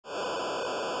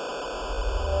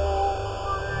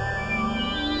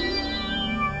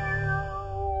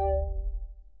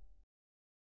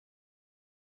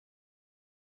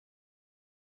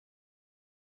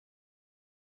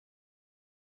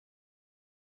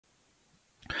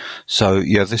So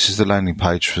yeah, this is the landing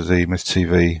page for the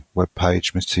MythTV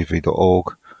webpage,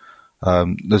 mythtv.org.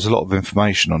 There's a lot of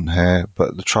information on here,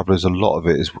 but the trouble is a lot of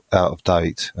it is out of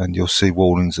date, and you'll see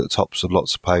warnings at the tops of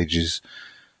lots of pages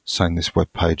saying this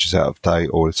web page is out of date,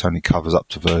 or it only covers up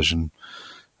to version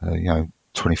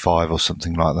 25 or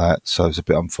something like that. So it's a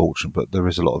bit unfortunate, but there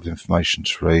is a lot of information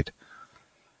to read.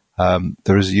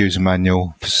 There is a user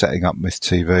manual for setting up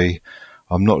MythTV.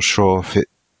 I'm not sure if it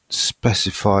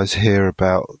specifies here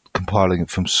about compiling it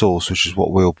from source, which is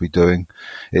what we'll be doing.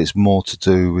 It's more to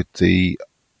do with the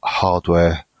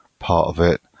hardware part of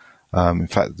it. In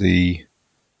fact,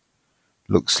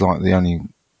 looks like the only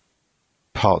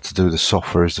part to do with the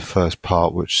software is the first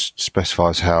part, which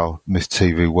specifies how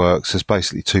MythTV works. There's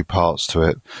basically two parts to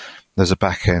it. There's a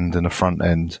back end and a front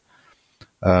end.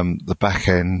 The back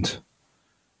end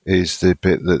is the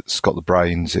bit that's got the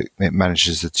brains. It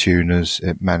manages the tuners,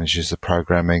 it manages the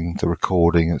programming, the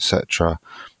recording, etc.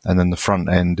 And then the front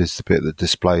end is the bit that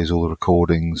displays all the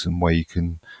recordings and where you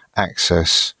can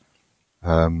access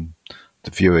the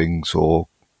viewings or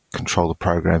control the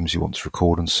programs you want to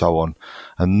record and so on.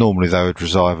 And normally they would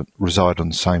reside on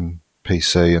the same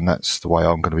PC, and that's the way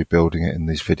I'm going to be building it in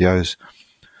these videos.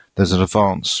 There's an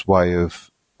advanced way of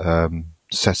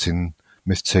setting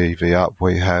MythTV up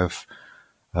where you have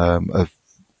a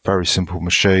very simple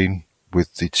machine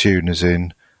with the tuners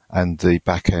in and the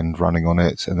back end running on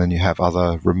it, and then you have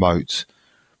other remote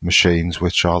machines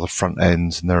which are the front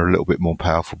ends, and they're a little bit more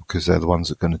powerful because they're the ones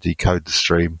that are going to decode the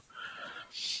stream,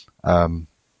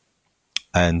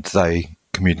 and they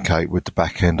communicate with the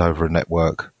back end over a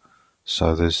network.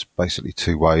 So there's basically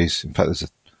two ways. In fact,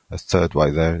 there's a third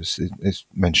way there. It's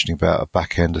mentioning about a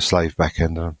back end, a slave back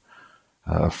end, and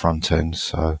a front end.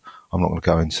 So I'm not going to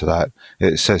go into that.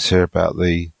 It says here about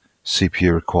the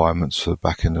CPU requirements for the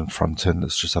back end and front end.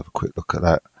 Let's just have a quick look at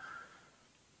that.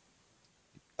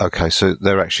 Okay, so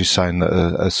they're actually saying that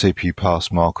a CPU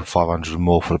pass mark of 500 or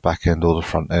more for the back end or the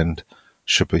front end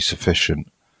should be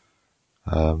sufficient.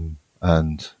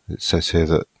 And it says here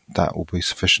that that will be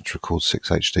sufficient to record 6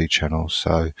 HD channels.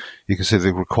 So you can see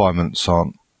the requirements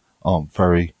aren't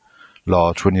very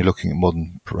large. When you're looking at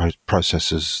modern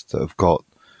processors that have got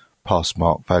pass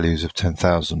mark values of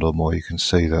 10,000 or more, you can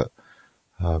see that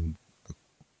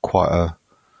quite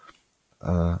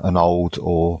an old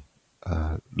or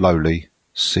lowly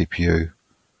CPU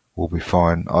will be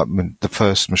fine. I mean, the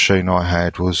first machine I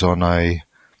had was on a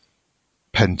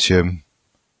Pentium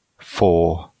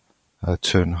 4, I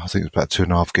think it was about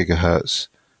 2.5 gigahertz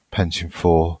Pentium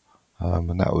 4,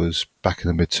 and that was back in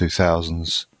the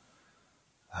mid-2000s.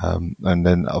 And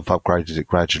then I've upgraded it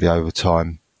gradually over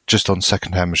time, just on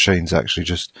second-hand machines, actually,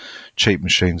 just cheap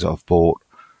machines that I've bought.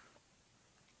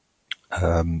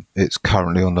 It's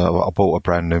currently I bought a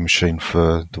brand new machine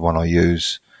for the one I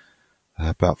use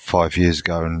about 5 years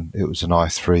ago, and it was an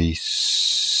i3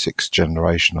 6th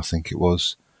generation, I think it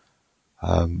was,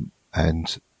 and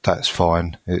that's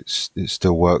fine. It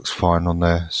still works fine on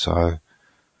there. So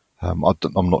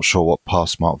I'm not sure what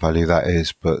pass mark value that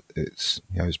is, but it's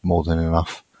more than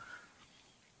enough.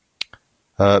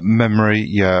 Memory,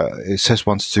 yeah, it says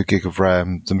 1 to 2 gig of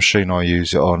RAM. The machine I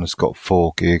use it on has got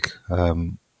 4 gig.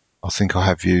 I think I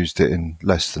have used it in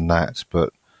less than that,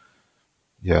 but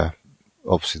yeah,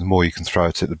 obviously the more you can throw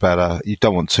at it, the better. You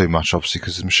don't want too much, obviously,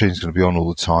 because the machine's going to be on all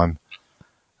the time,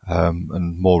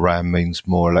 and more RAM means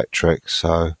more electric.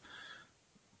 So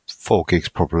 4 gigs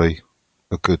probably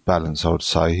a good balance, I would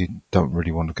say. You don't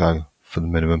really want to go for the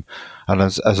minimum. And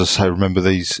as I say, remember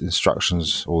these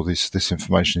instructions or this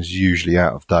information is usually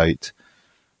out of date,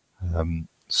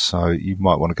 so you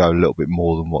might want to go a little bit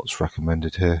more than what's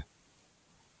recommended here.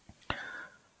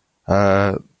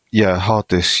 Yeah, hard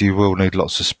disk, you will need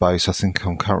lots of space. I think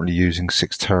I'm currently using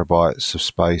 6 terabytes of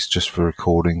space just for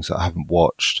recordings that I haven't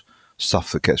watched,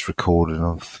 stuff that gets recorded, and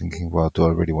I'm thinking, well, do I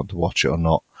really want to watch it or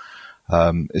not?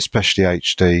 Especially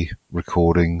HD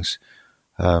recordings.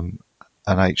 An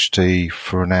HD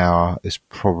for an hour is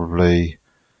probably,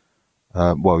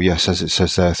 well, yes, as it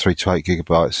says there, 3 to 8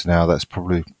 gigabytes an hour. That's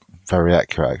probably very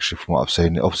accurate, actually, from what I've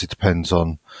seen. It obviously depends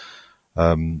on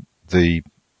the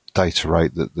data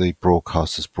rate that the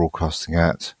broadcaster's broadcasting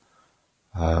at.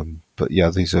 But yeah,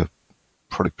 these are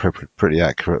probably pretty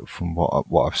accurate from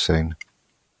what I've seen.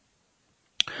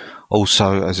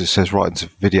 Also, as it says, right into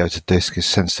video to disk is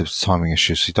sensitive to timing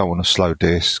issues, so you don't want a slow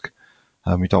disk.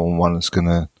 You don't want one that's going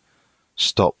to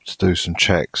stop to do some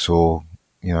checks, or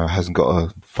hasn't got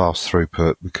a fast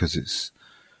throughput because it's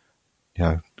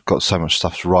got so much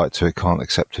stuff to write to it can't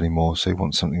accept anymore. So you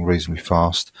want something reasonably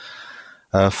fast.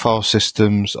 File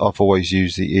systems, I've always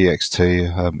used the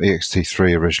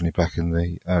EXT3 originally back in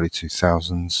the early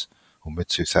 2000s or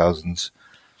mid-2000s.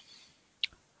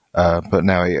 But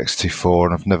now EXT4,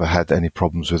 and I've never had any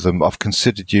problems with them. I've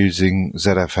considered using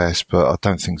ZFS, but I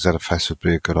don't think ZFS would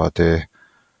be a good idea.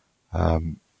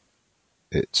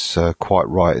 It's quite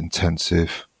write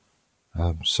intensive,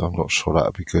 so I'm not sure that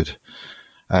would be good.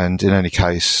 And in any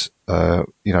case,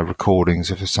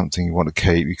 recordings, if there's something you want to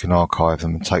keep, you can archive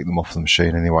them and take them off the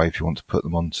machine anyway if you want to put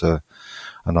them onto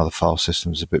another file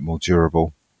system that's a bit more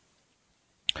durable.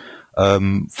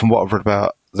 From what I've read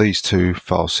about these two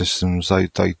file systems,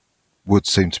 they would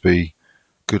seem to be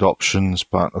good options,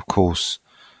 but of course,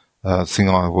 the thing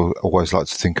I will always like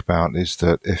to think about is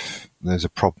that if there's a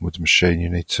problem with the machine, you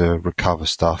need to recover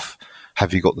stuff.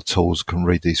 Have you got the tools that can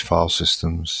read these file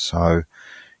systems? So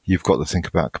you've got to think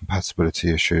about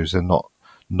compatibility issues. They're not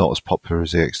as popular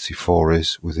as ext4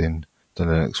 is within the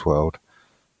Linux world.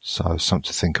 So something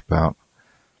to think about.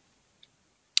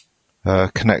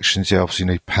 Connections, yeah, obviously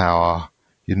you need power.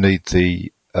 You need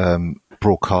the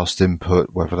broadcast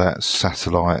input, whether that's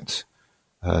satellite,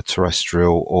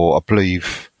 terrestrial, or I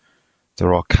believe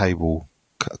there are cable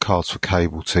cards for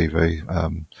cable TV.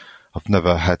 I've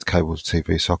never had cable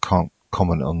TV, so I can't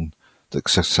comment on the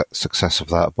success of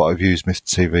that, but I've used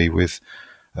MythTV with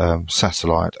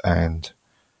satellite and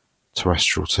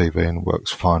terrestrial TV and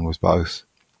works fine with both.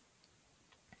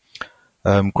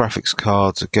 Graphics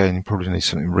cards, again, you probably need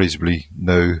something reasonably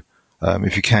new.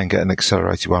 If you can get an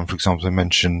accelerated one, for example, I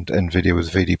mentioned NVIDIA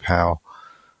with VDPower,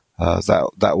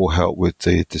 that will help with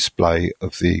the display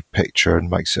of the picture and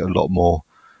makes it a lot more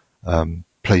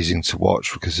pleasing to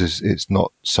watch because it's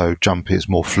not so jumpy, it's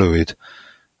more fluid,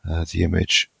 the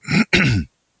image.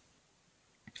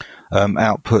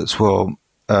 Outputs, well,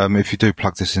 if you do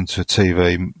plug this into a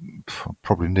TV,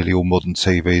 probably nearly all modern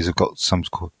TVs have got some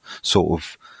sort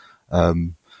of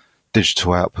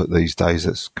digital output these days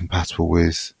that's compatible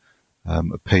with a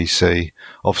PC.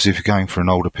 Obviously, if you're going for an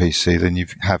older PC, then you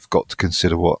have got to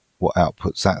consider what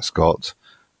outputs that's got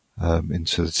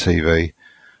into the TV.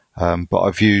 But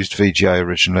I've used VGA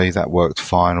originally. That worked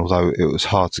fine, although it was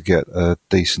hard to get a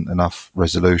decent enough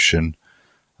resolution.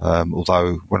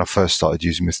 Although when I first started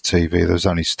using MythTV, there was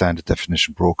only standard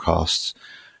definition broadcasts,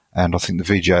 and I think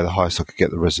the VGA, the highest I could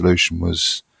get the resolution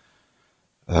was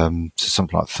to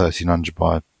something like 1300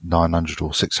 by 900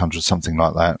 or 600, something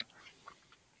like that.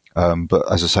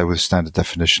 But as I say, with standard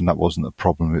definition, that wasn't a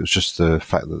problem. It was just the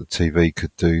fact that the TV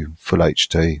could do full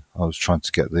HD. I was trying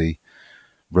to get the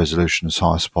resolution as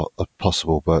high as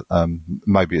possible, but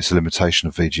maybe it's a limitation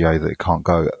of VGA that it can't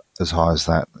go as high as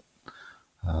that.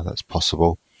 That's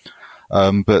possible.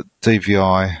 But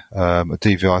DVI, a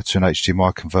DVI to an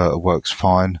HDMI converter works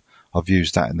fine. I've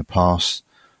used that in the past.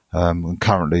 And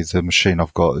currently the machine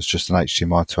I've got is just an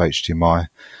HDMI to HDMI.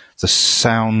 The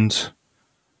sound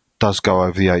does go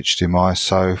over the HDMI,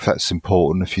 so if that's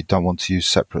important, if you don't want to use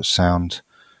separate sound,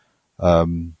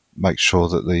 make sure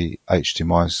that the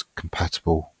HDMI is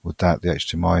compatible with that, the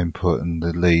HDMI input and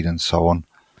the lead and so on.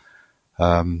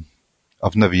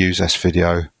 I've never used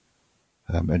S-Video,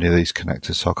 any of these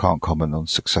connectors, so I can't comment on the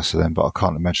success of them, but I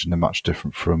can't imagine they're much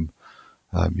different from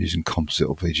using composite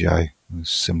or VGA. There's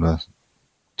similar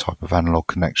type of analog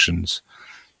connections.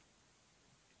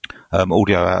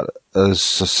 Audio out,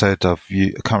 as I said, I'm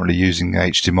currently using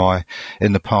HDMI.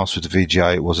 In the past with the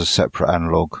VGA, it was a separate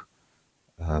analog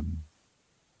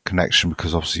connection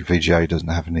because obviously VGA doesn't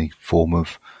have any form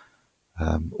of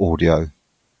audio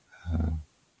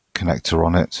connector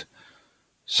on it.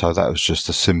 So that was just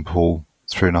a simple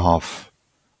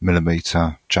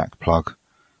 3.5mm jack plug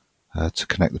to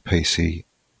connect the PC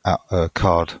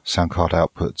sound card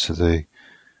output to the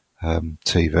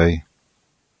TV.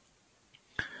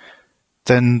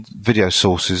 Then video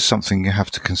sources, something you have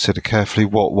to consider carefully.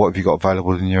 What have you got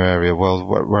available in your area? Well,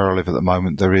 where I live at the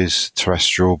moment, there is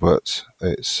terrestrial, but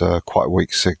it's quite a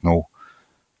weak signal.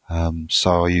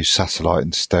 So I use satellite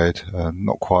instead.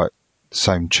 Not quite the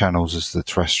same channels as the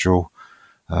terrestrial.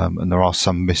 And there are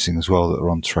some missing as well that are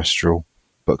on terrestrial.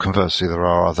 But conversely, there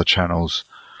are other channels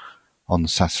on the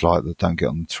satellite that don't get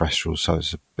on the terrestrial. So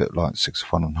it's a bit like 6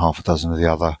 of one and half a dozen of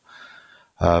the other.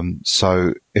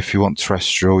 So if you want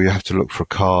terrestrial, you have to look for a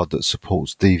card that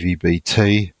supports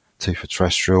DVB-T, T for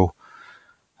terrestrial,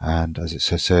 and as it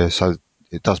says here, so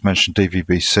it does mention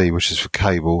DVB-C, which is for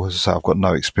cable. As I say, I've got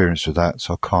no experience with that,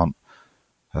 so I can't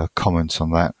comment on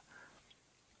that.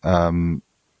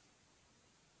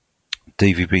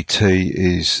 DVB-T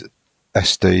is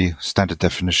SD, standard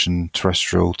definition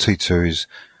terrestrial, T2 is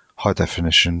high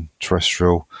definition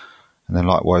terrestrial, and then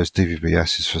likewise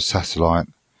DVB-S is for satellite.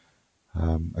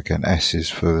 Again, S is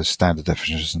for the standard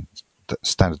definition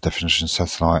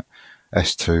satellite,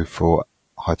 S2 for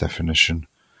high definition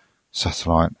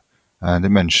satellite, and it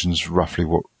mentions roughly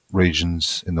what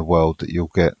regions in the world that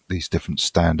you'll get these different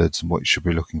standards and what you should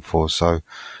be looking for. So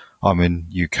I'm in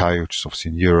UK, which is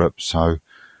obviously in Europe, so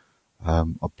I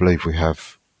believe we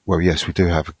have, well, yes, we do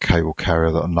have a cable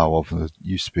carrier that I know of, and there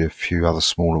used to be a few other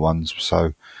smaller ones,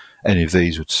 so any of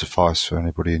these would suffice for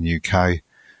anybody in the UK,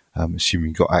 assuming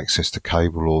you've got access to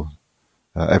cable, or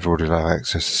everybody will have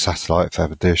access to satellite if they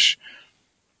have a dish,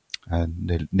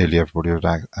 and nearly everybody would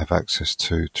have access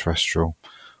to terrestrial.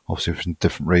 Obviously, if it's in a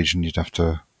different region, you'd have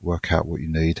to work out what you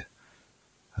need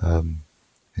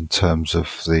in terms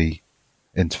of the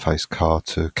interface card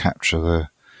to capture the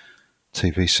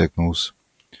TV signals.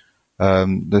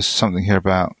 There's something here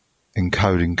about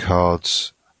encoding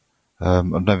cards. I've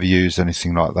never used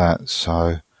anything like that,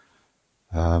 so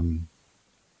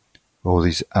all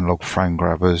these analog frame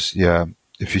grabbers, yeah,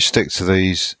 if you stick to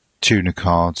these tuner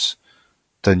cards,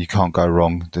 then you can't go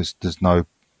wrong. There's no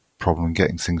problem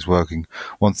getting things working.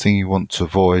 One thing you want to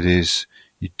avoid is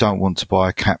you don't want to buy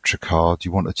a capture card.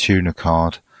 You want a tuner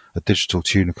card, a digital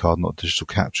tuner card, not a digital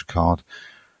capture card.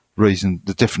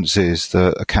 The difference is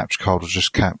that a capture card will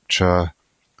just capture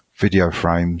video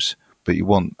frames, but you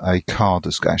want a card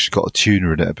that's actually got a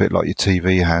tuner in it, a bit like your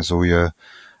TV has, or your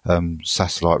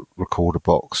satellite recorder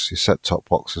box, your set-top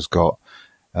box has got,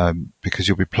 because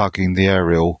you'll be plugging the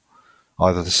aerial,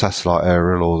 either the satellite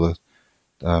aerial or the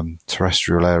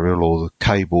terrestrial aerial, or the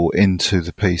cable into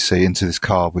the PC, into this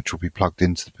card, which will be plugged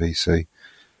into the PC.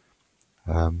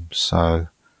 So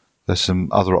there's some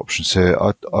other options here.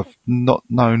 I've not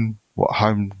known what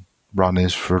home run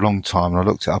is for a long time, and I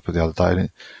looked it up the other day, and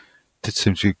it did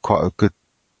seem to be quite a good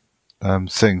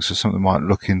thing, so something I might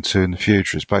look into in the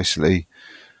future. It's basically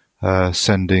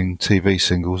sending TV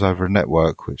singles over a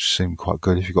network, which seemed quite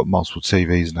good. If you've got multiple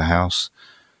TVs in the house,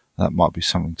 that might be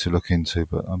something to look into,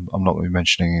 but I'm not going to be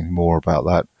mentioning any more about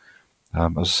that.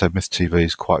 As I said, MythTV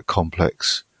is quite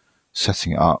complex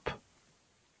setting it up,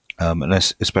 and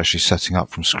especially setting up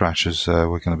from scratch as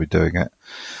we're going to be doing it.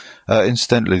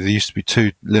 Incidentally, there used to be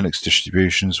two Linux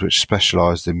distributions which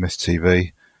specialised in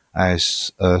MythTV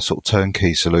as sort of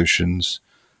turnkey solutions,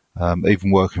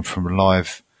 even working from a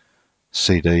live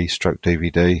CD stroke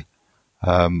DVD.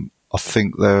 I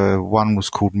think the one was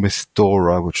called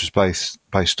MythDora, which was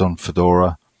based on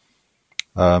Fedora.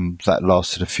 That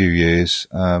lasted a few years.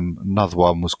 Another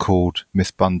one was called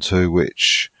MythBuntu,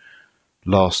 which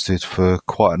lasted for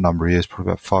quite a number of years,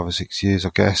 probably about 5 or 6 years,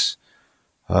 I guess.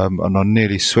 And I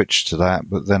nearly switched to that,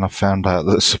 but then I found out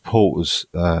that support was,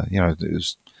 it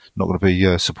was not going to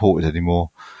be supported anymore.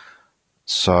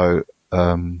 So,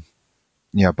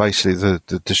 basically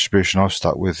the distribution I've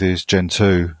stuck with is Gen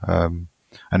 2.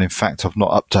 And in fact, I've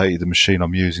not updated the machine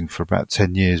I'm using for about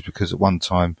 10 years, because at one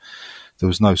time there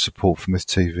was no support for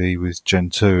MythTV with Gen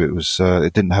 2.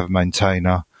 It didn't have a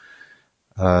maintainer.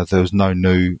 There was no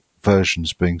new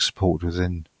versions being supported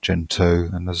within Gen 2.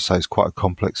 And as I say, it's quite a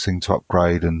complex thing to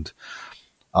upgrade and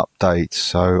update.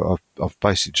 So I've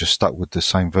basically just stuck with the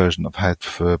same version I've had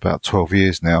for about 12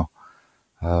 years now.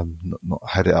 Not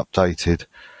had it updated.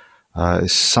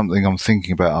 It's something I'm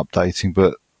thinking about updating,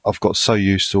 but I've got so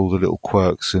used to all the little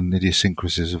quirks and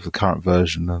idiosyncrasies of the current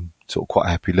version, I'm sort of quite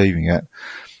happy leaving it.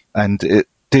 And it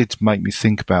did make me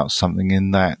think about something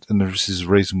in that, and this is the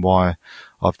reason why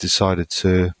I've decided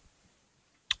to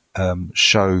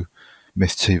show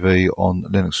MythTV on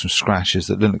Linux from scratch, is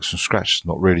that Linux from scratch is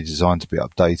not really designed to be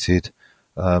updated.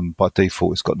 By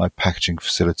default, it's got no packaging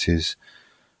facilities.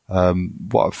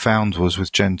 What I found was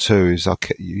with Gen 2 is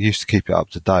you used to keep it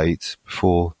up to date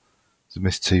before the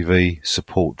MythTV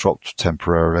support dropped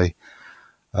temporarily,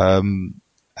 and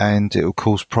it will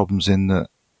cause problems in that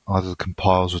either the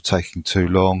compiles were taking too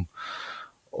long,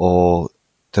 or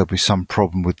there'll be some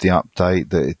problem with the update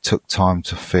that it took time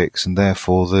to fix, and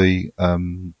therefore the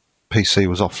PC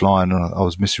was offline and I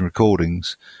was missing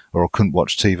recordings, or I couldn't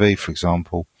watch TV, for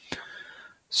example.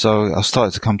 So I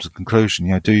started to come to the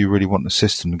conclusion, do you really want a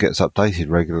system that gets updated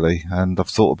regularly? And I've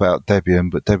thought about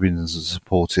Debian, but Debian doesn't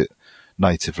support it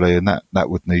natively, and that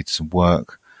would need some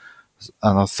work.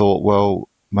 And I thought, well,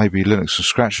 maybe Linux from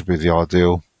scratch would be the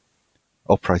ideal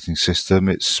operating system.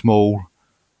 It's small.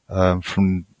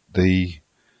 From the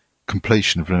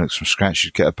completion of Linux from scratch,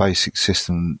 you'd get a basic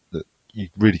system that you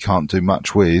really can't do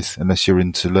much with unless you're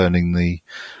into learning the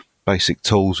basic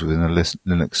tools within a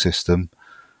Linux system.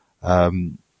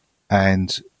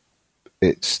 And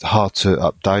it's hard to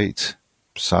update.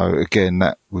 So again,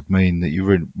 that would mean that you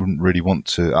wouldn't really want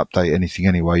to update anything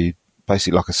anyway.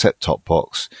 Basically, like a set-top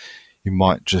box, you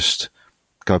might just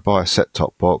go buy a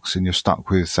set-top box and you're stuck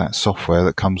with that software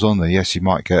that comes on there. Yes, you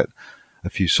might get a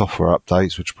few software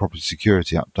updates, which are probably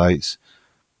security updates,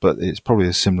 but it's probably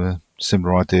a similar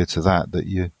similar idea to that, that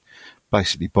you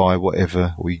basically buy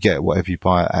whatever, or you get whatever you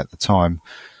buy at the time.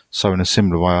 So in a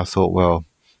similar way, I thought, well,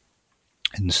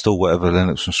 install whatever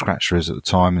Linux from scratch there is at the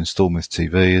time, install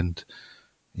MythTV, and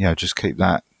just keep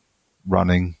that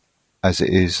running as it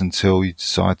is until you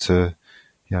decide to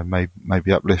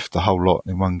maybe uplift the whole lot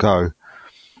in one go.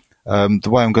 The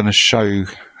way I'm going to show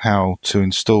how to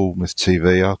install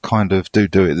MythTV, I kind of do it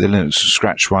the Linux from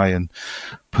scratch way and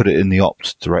put it in the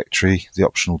opt directory, the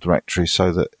optional directory,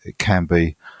 so that it can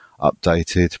be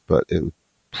updated, but it would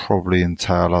probably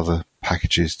entail other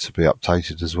packages to be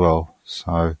updated as well.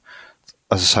 So,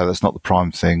 as I say, that's not the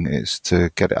prime thing. It's to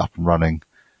get it up and running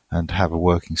and have a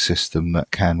working system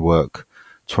that can work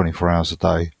 24 hours a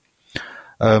day.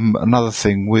 Another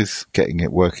thing with getting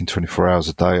it working 24 hours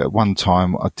a day, at one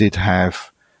time I did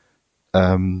have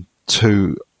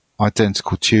 2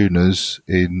 identical tuners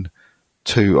in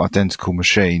 2 identical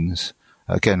machines.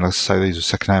 Again, like I say, these were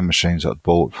second-hand machines I'd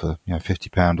bought for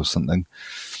 £50 or something.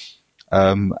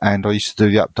 And I used to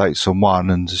do the updates on one,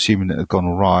 and assuming it had gone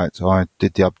all right, I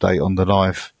did the update on the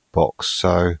live box.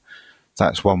 So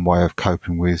that's one way of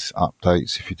coping with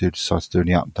updates. If you do decide to do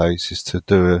any updates, is to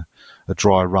do a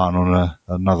dry run on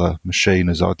another machine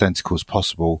as identical as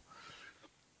possible,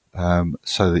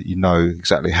 so that you know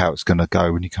exactly how it's going to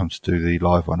go when you come to do the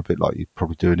live one. A bit like you'd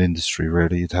probably do in industry,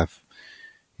 really. You'd have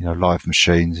live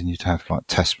machines, and you'd have like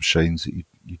test machines that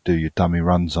you do your dummy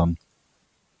runs on.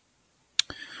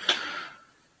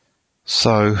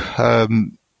 So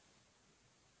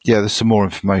there's some more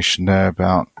information there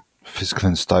about physical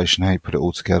installation, how you put it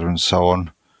all together, and so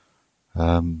on.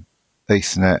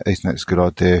 Ethernet's a good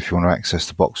idea if you want to access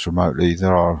the box remotely.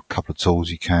 There are a couple of tools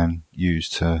you can use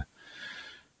to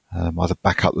either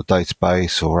back up the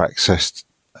database or access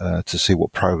to see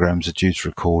what programs are due to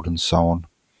record, and so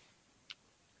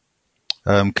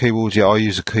on. Keyboards, I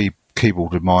use a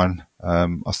keyboard with mine.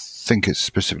 I think it's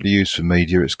specifically used for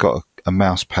media. It's got a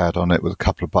mouse pad on it with a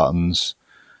couple of buttons.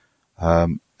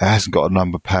 It hasn't got a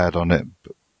number pad on it,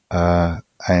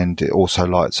 and it also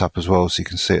lights up as well, so you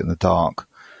can see it in the dark.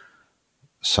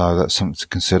 So that's something to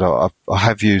consider. I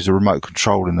have used a remote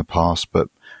control in the past, but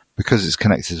because it's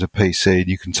connected to a PC,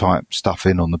 you can type stuff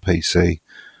in on the PC,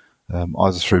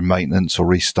 either through maintenance or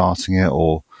restarting it,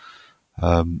 or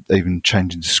even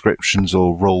changing descriptions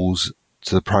or rules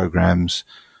to the programs.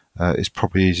 It's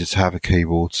probably easier to have a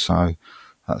keyboard, so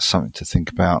that's something to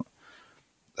think about.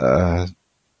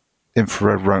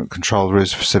 Infrared remote control, there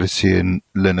is a facility in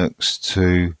Linux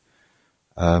to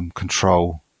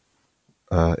control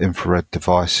infrared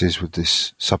devices with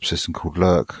this subsystem called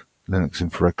Lurk, Linux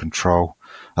Infrared Control.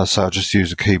 So I just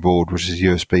use a keyboard, which is a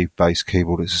USB-based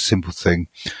keyboard. It's a simple thing.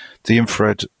 The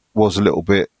infrared was a little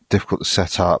bit difficult to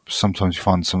set up. Sometimes you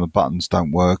find some of the buttons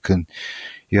don't work, and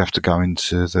you have to go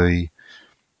into the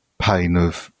pain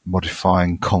of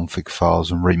modifying config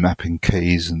files and remapping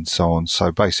keys and so on.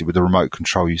 So basically with the remote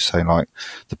control, you say like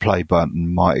the play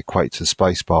button might equate to the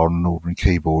spacebar on an ordinary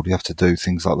keyboard. You have to do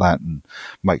things like that and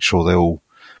make sure they all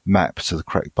map to the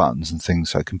correct buttons and things,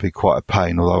 so it can be quite a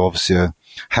pain, although obviously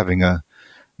having a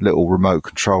little remote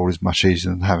control is much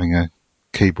easier than having a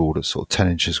keyboard that's sort of 10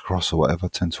 inches across or whatever,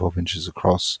 10, 12 inches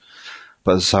across.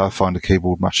 But as I say, I find a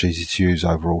keyboard much easier to use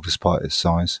overall despite its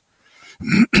size.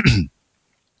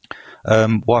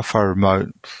 Wi-Fi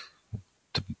remote,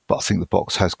 but I think the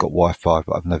box has got Wi-Fi,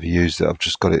 but I've never used it. I've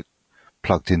just got it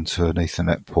plugged into an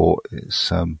Ethernet port.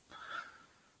 It's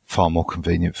far more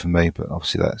convenient for me, but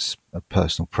obviously that's a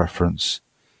personal preference.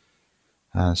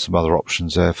 And some other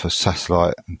options there for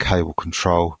satellite and cable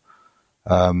control.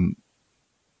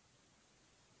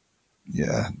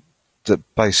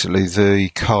 Basically the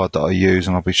card that I use,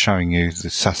 and I'll be showing you the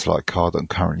satellite card that I'm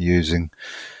currently using,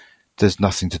 there's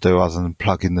nothing to do other than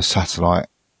plug in the satellite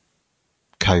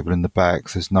cable in the back.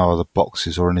 There's no other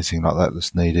boxes or anything like that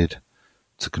that's needed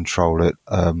to control it.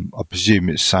 I presume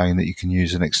it's saying that you can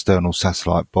use an external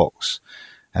satellite box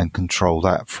and control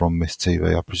that from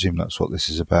MythTV. I presume that's what this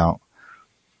is about.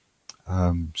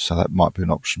 So that might be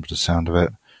an option for the sound of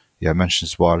it. Yeah, it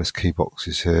mentions wireless key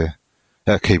boxes here.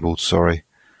 Keyboard, sorry.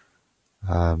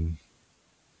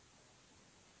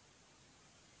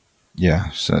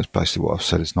 So that's basically what I've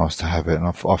said. It's nice to have it, and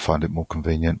I find it more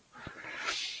convenient.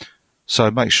 So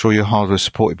make sure your hardware is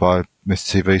supported by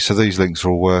MythTV. So these links are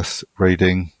all worth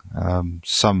reading.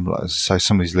 Some, as I say,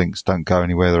 some of these links don't go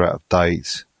anywhere. They're out of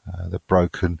date. They're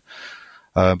broken.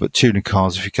 But tuning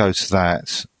cards, if you go to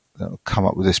that, it'll come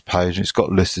up with this page. It's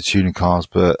got a list of tuning cards,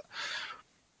 but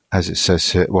as it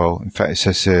says here, well, in fact, it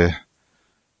says here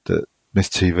that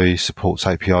MythTV supports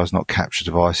APIs, not capture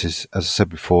devices. As I said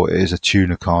before, it is a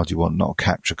tuner card you want, not a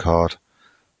capture card.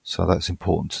 So that's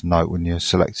important to note when you're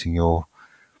selecting your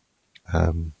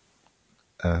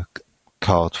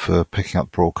card for picking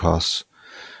up broadcasts.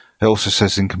 It also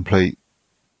says incomplete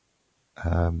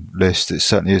list. It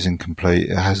certainly is incomplete.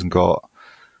 It hasn't got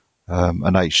an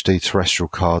HD terrestrial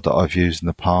card that I've used in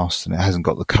the past, and it hasn't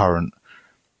got the current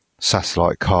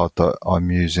satellite card that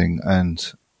I'm using,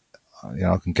 and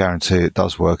I can guarantee it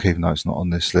does work even though it's not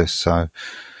on this list. So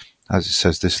as it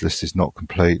says, this list is not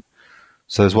complete.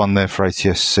 So there's one there for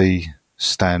ATSC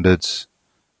standards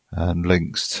and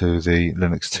links to the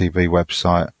Linux TV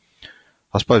website.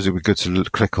 I suppose it would be good to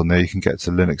click on there. You can get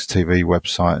to the Linux TV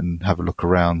website and have a look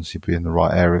around, so you'll be in the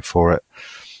right area for it.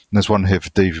 And there's one here for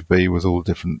DVB with all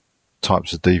different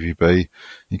types of DVB.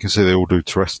 You can see they all do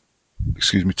terrestrial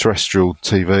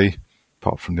TV,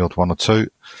 apart from the odd one or two.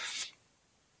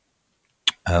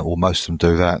 Or most of them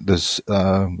do that. There's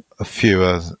a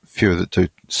fewer that do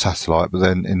satellite, but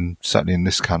then certainly in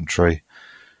this country,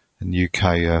 in the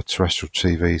UK, terrestrial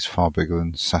TV is far bigger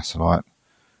than satellite.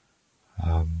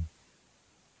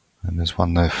 And there's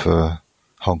one there for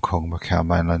Hong Kong, Macau,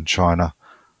 mainland China.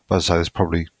 But as I say, there's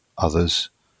probably others.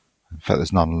 In fact,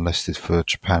 there's none listed for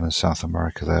Japan and South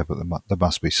America there, but there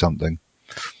must be something.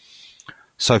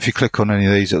 So if you click on any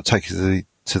of these, it'll take you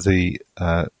to the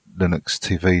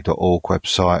linuxtv.org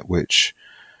website, which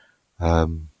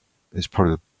is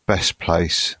probably the best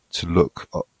place to look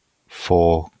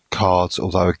for cards.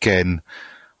 Although, again,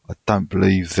 I don't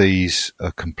believe these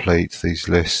are complete, these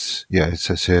lists. Yeah, it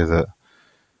says here that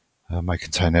may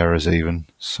contain errors even.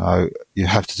 So you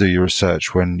have to do your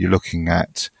research when you're looking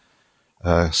at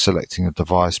selecting a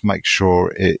device. Make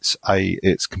sure it's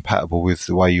compatible with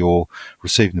the way you're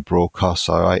receiving the broadcast.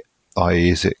 So i.e.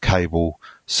 is it cable,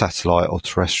 satellite or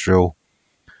terrestrial?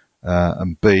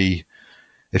 And B,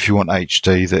 if you want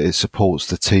HD, that it supports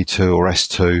the T2 or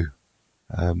S2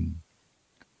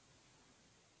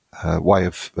 way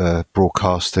of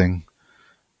broadcasting.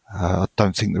 I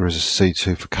don't think there is a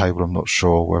C2 for cable. I'm not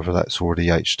sure whether that's already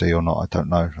HD or not. I don't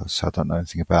know. So I don't know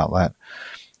anything about that.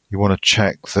 You want to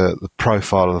check the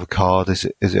profile of the card. Is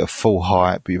it a full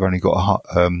height, but you've only got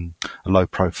a low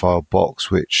profile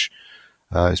box, which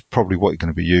is probably what you're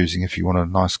going to be using if you want a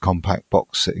nice compact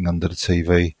box sitting under the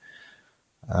TV.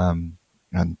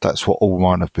 And that's what all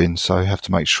mine have been. So you have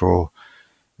to make sure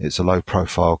it's a low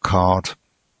profile card.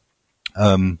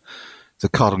 The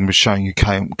card I'm going to be showing you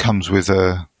comes with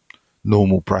a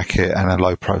normal bracket and a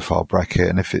low profile bracket,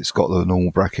 and if it's got the normal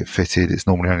bracket fitted, it's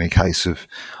normally only a case of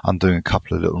undoing a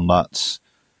couple of little nuts,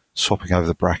 swapping over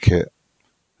the bracket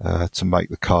to make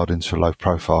the card into a low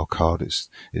profile card.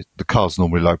 The card's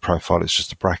normally low profile, it's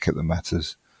just the bracket that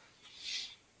matters.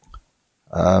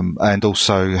 And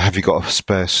also, have you got a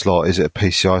spare slot? Is it a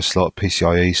PCI slot,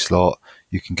 PCIe slot?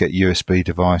 You can get USB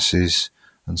devices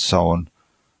and so on.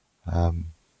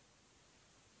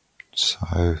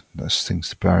 So that's things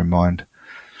to bear in mind.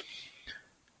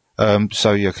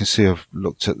 So yeah, I can see I've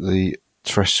looked at the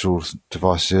terrestrial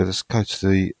devices here. Let's go to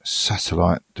the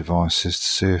satellite devices to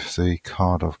see if the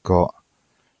card I've got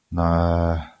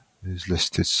is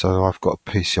listed. So I've got a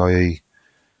PCIe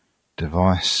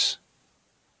device.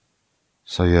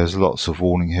 So yeah, there's lots of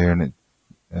warning here,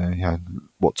 and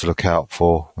what to look out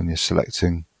for when you're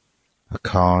selecting a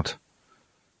card.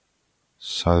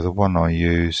 So the one I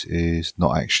use is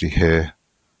not actually here.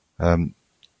 The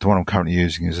one I'm currently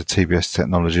using is a TBS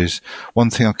Technologies.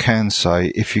 One thing I can say,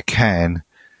 if you can,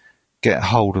 get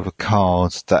hold of a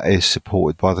card that is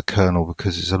supported by the kernel,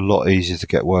 because it's a lot easier to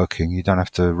get working. You don't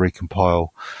have to recompile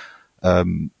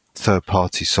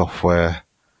third-party software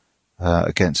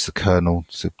against the kernel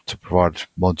to provide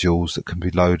modules that can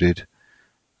be loaded.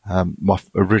 My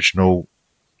original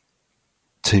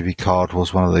TV card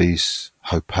was one of these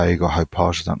Hopage or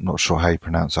Hopage, I'm not sure how you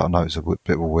pronounce it. I know it's a bit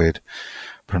of a weird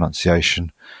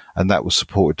pronunciation, and that was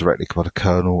supported directly by the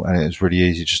kernel, and it was really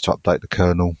easy just to update the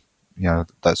kernel.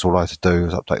 That's all I had to do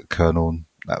was update the kernel, and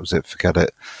that was it, forget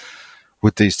it.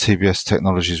 With these TBS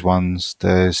Technologies ones,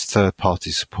 there's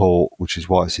third-party support, which is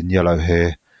why it's in yellow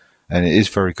here, and it is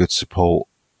very good support.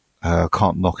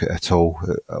 Can't knock it at all.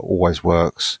 It always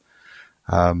works.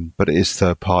 But it is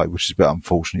third party, which is a bit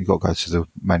unfortunate. You've got to go to the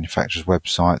manufacturer's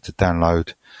website to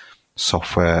download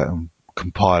software and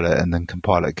compile it, and then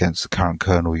compile it against the current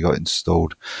kernel you got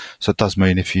installed. So it does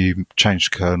mean if you change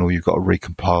the kernel, you've got to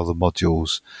recompile the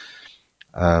modules,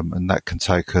 and that can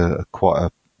take quite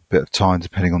a bit of time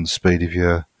depending on the speed of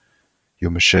your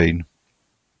machine.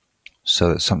 So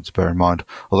that's something to bear in mind.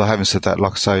 Although having said that,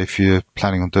 like I say, if you're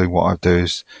planning on doing what I do,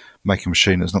 is make a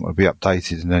machine that's not going to be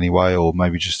updated in any way, or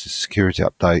maybe just the security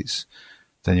updates,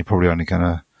 then you're probably only going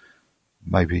to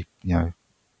maybe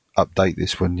update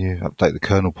this when you update the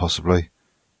kernel possibly.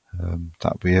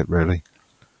 That'll be it really.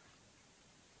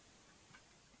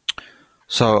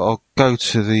 So I'll go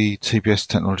to the TBS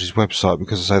Technologies website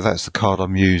because I say that's the card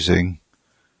I'm using,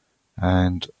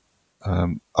 and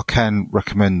I can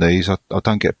recommend these. I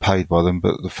don't get paid by them,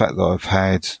 but the fact that I've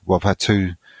had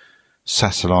two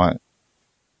satellite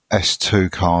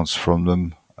S2 cards from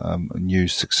them and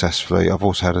used successfully. I've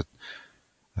also had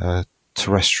a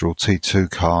terrestrial T2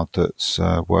 card that's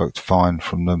worked fine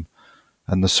from them,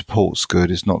 and the support's good.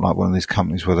 It's not like one of these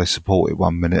companies where they support it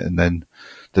 1 minute and then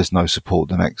there's no support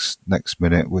the next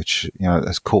minute, which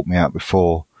has caught me out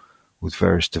before with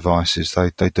various devices.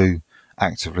 They do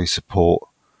actively support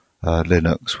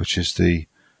Linux, which is the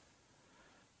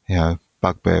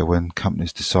bugbear when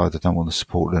companies decide they don't want to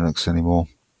support Linux anymore.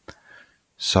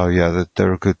 So yeah,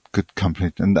 they're a good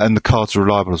company, and the cards are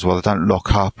reliable as well. They don't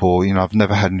lock up, or I've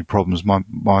never had any problems.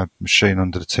 My machine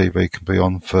under the TV can be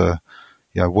on for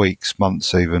weeks,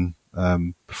 months even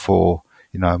before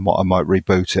I might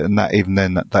reboot it, and even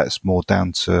then that's more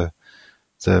down to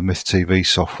the MythTV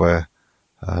software.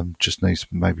 Just needs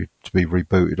maybe to be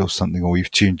rebooted or something, or you've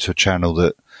tuned to a channel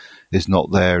that is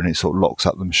not there and it sort of locks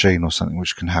up the machine or something,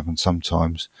 which can happen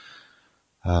sometimes.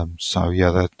 So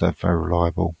yeah, they're very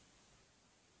reliable.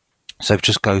 So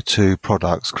just go to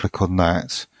products, click on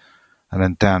that, and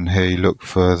then down here you look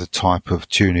for the type of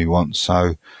tuner you want.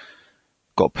 So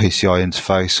got a PCI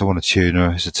interface, I want a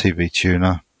tuner, it's a TV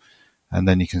tuner, and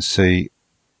then you can see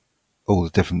all the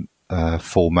different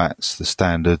formats, the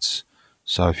standards.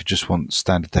 So if you just want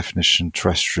standard definition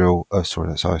terrestrial, that's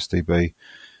ISDB,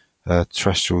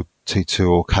 terrestrial T2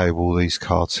 or cable, these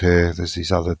cards here. There's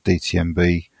these other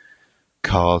DTMB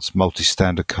cards,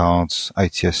 multi-standard cards,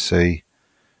 ATSC,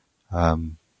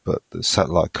 but the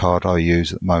satellite card I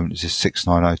use at the moment is this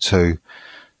 6902.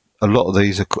 A lot of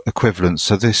these are equivalent.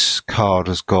 So this card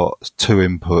has got 2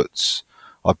 inputs.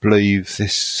 I believe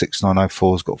this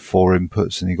 6904 has got 4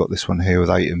 inputs, and you've got this one here with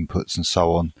 8 inputs, and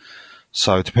so on.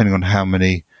 So depending on how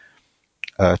many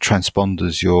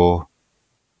transponders your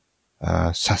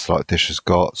satellite dish has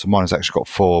got, so mine has actually got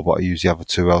 4, but I use the other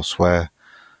 2 elsewhere.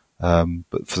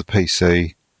 But for the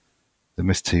PC, the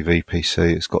MythTV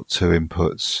PC, it's got 2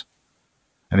 inputs.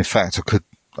 And in fact,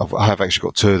 I have actually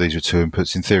got 2 of these with 2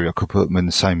 inputs. In theory, I could put them in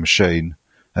the same machine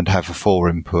and have a 4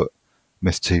 input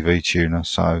MythTV tuner,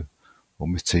 or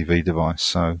MythTV device.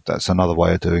 So that's another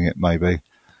way of doing it, maybe.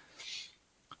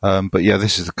 But yeah,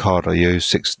 this is the card I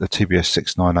use, the TBS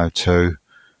 6902,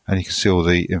 and you can see all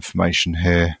the information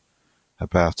here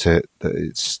about it. That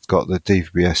it's got the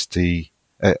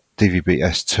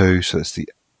DVB-S2, so it's the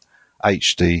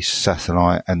HD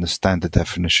satellite and the standard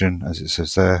definition, as it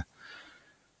says there.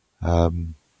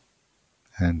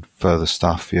 And further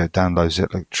stuff, downloads the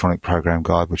electronic program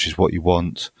guide, which is what you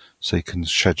want, so you can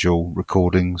schedule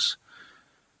recordings.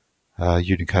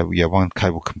 Unicable, one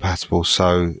cable compatible,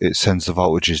 so it sends the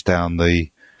voltages down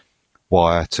the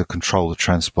wire to control the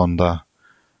transponder.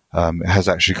 It has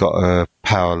actually got a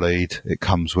power lead it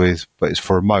comes with, but it's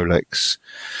for a Molex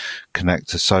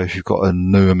connector. So if you've got a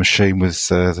newer machine with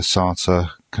the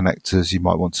SATA connectors, you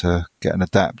might want to get an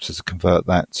adapter to convert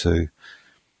that to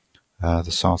the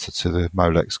SATA to the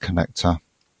Molex connector,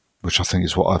 which I think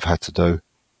is what I've had to do.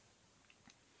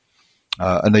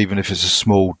 And even if it's a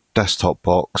small desktop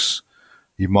box,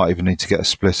 you might even need to get a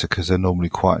splitter because they're normally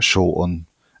quite short on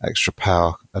extra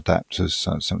power adapters,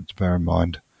 so it's something to bear in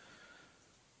mind.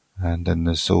 And then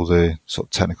there's all the sort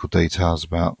of technical details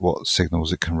about what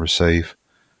signals it can receive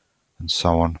and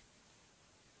so on.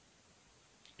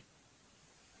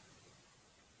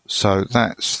 So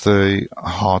that's the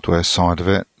hardware side of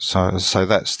it. So as I say,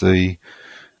 that's the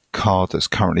card that's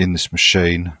currently in this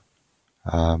machine.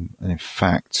 And in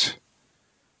fact,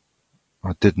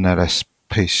 I did an LS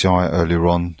PCI earlier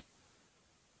on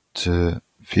to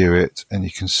view it, and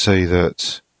you can see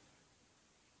that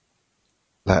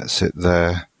that's it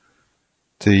there.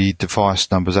 The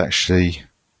device number is actually,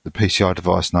 the PCI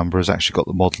device number has actually got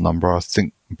the model number.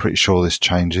 I'm pretty sure this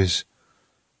changes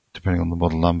depending on the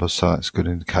model number, so that's a good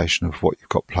indication of what you've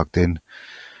got plugged in.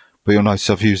 But you'll notice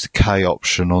I've used the K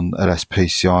option on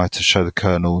LSPCI to show the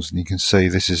kernels, and you can see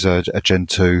this is a Gen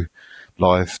 2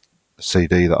 live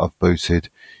CD that I've booted.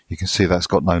 You can see that's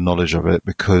got no knowledge of it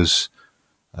because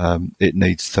it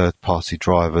needs third-party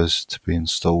drivers to be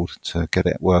installed to get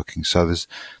it working. So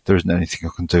there isn't anything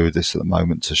I can do with this at the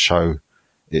moment to show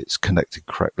it's connected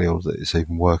correctly or that it's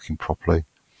even working properly.